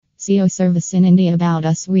SEO service in India. About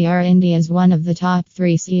us: we are India's one of the top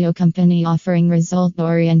 3 SEO company offering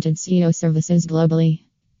result-oriented SEO services globally.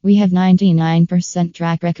 We have 99%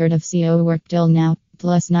 track record of SEO work till now.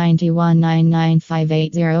 Plus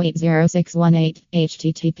 919958080618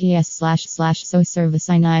 https:// service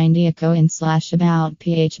in India co in / about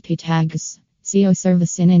PHP tags. SEO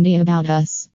service in India. About us.